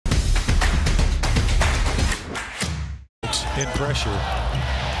in pressure.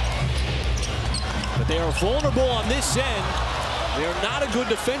 But they are vulnerable on this end. They're not a good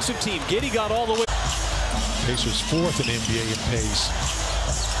defensive team. GIDDEY got all the way. Pacers 4th in NBA in pace.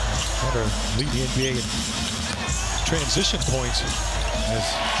 Better lead the NBA in transition points as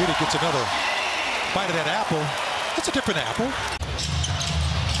GIDDEY gets another bite of that apple. That's a different apple.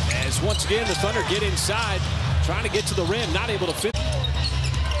 As once again the Thunder get inside, trying to get to the rim, not able to fit.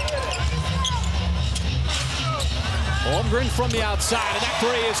 Holmgren from the outside, and that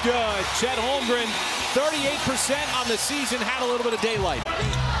three is good. Chet Holmgren, 38% on the season, had a little bit of daylight.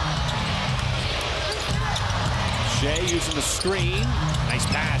 Shea using the screen. Nice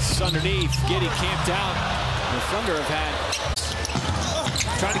pass underneath. GIDDEY camped out. The Thunder have had.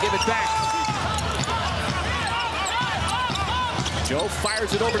 Trying to give it back. Joe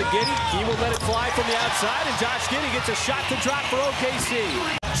fires it over to GIDDEY. He will let it fly from the outside, and Josh GIDDEY gets a shot to drop for OKC.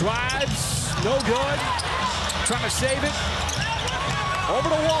 Drives, no good. Trying to save it. Over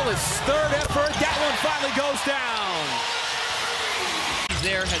to Wallace. Third effort. That one finally goes down. He's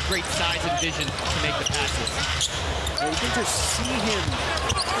there, has great size and vision to make the passes. You can just see him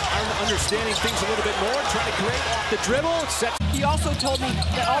understanding things a little bit more, trying to create off the dribble. He also told me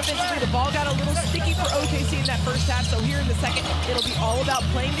that offensively the ball got a little sticky for OKC in that first half, so here in the second, it'll be all about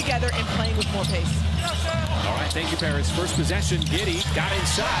playing together and playing with more pace. All right, thank you, Paris. First possession, GIDDEY got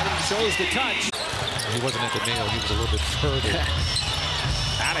inside and shows the touch. He wasn't at the nail, he was a little bit further.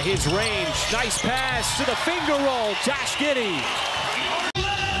 Out of his range, nice pass to the finger roll, Josh GIDDEY.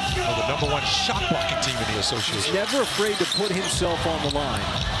 The #1 shot blocking team in the association. Never afraid to put himself on the line.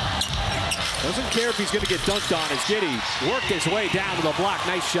 Doesn't care if he's going to get dunked on as GIDDEY worked his way down to the block.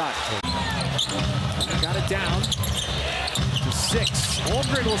 Nice shot. Got it down to 6.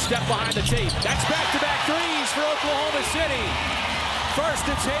 Holmgren will step behind the tape. That's back-to-back threes for Oklahoma City. First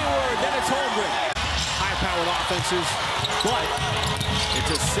it's Hayward, then it's Holmgren. High-powered offenses, but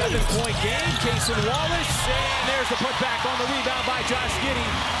it's a 7-point game. Cason Wallace, and there's the putback on the rebound by Josh GIDDEY.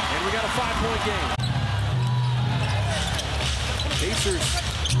 And we got a 5-point game. Pacers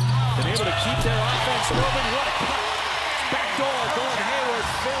been able to keep their offense moving. What a cut. Backdoor, Gordon Hayward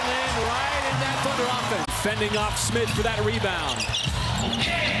fill in right in that Thunder offense. Fending off Smith for that rebound.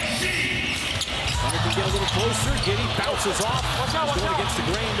 Thunder can get a little closer. GIDDEY bounces off. Going against the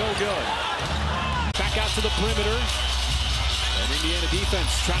grain, no good. Back out to the perimeter. And Indiana defense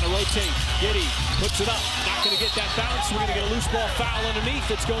trying to rotate. GIDDEY puts it up. Not going to get that bounce. We're going to get a loose ball foul underneath.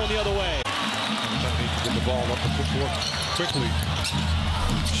 It's going the other way. Need to get the ball up the footboard quickly.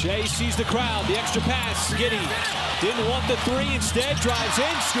 Shea sees the crowd. The extra pass. GIDDEY didn't want the three. Instead drives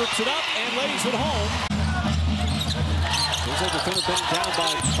in, scoops it up, and lays it home. Looks like the Thunder been down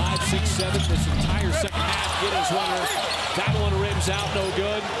by 5, 6, 7 this entire second half. GIDDEY's runner. That one rims out, no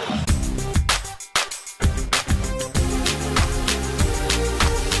good.